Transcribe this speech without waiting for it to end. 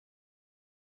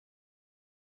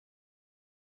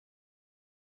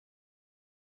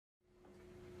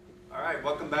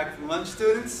Alright, welcome back from lunch,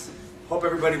 students. Hope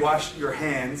everybody washed your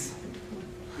hands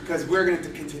because we're going to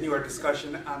continue our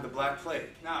discussion on the Black Plague.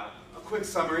 Now, a quick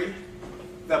summary.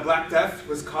 The Black Death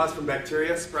was caused from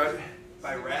bacteria spread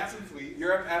by rats and fleas,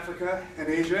 Europe, Africa, and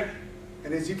Asia.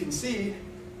 And as you can see,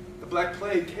 the Black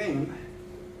Plague came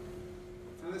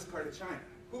from this part of China.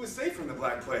 Who was safe from the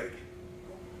Black Plague?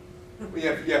 You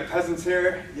have peasants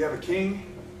here, you have a king,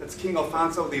 that's King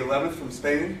Alfonso XI from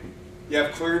Spain. You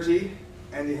have clergy,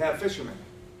 and you have fishermen.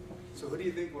 So who do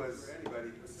you think was anybody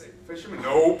was safe? Fishermen?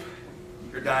 Nope.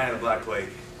 You're dying of the Black Plague.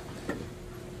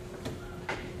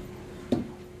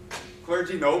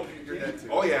 Clergy? Nope. You're dead too.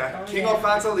 Oh yeah. King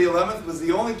Alfonso XI was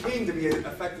the only king to be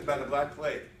affected by the Black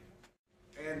Plague.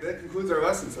 And that concludes our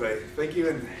lesson today. Thank you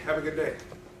and have a good day.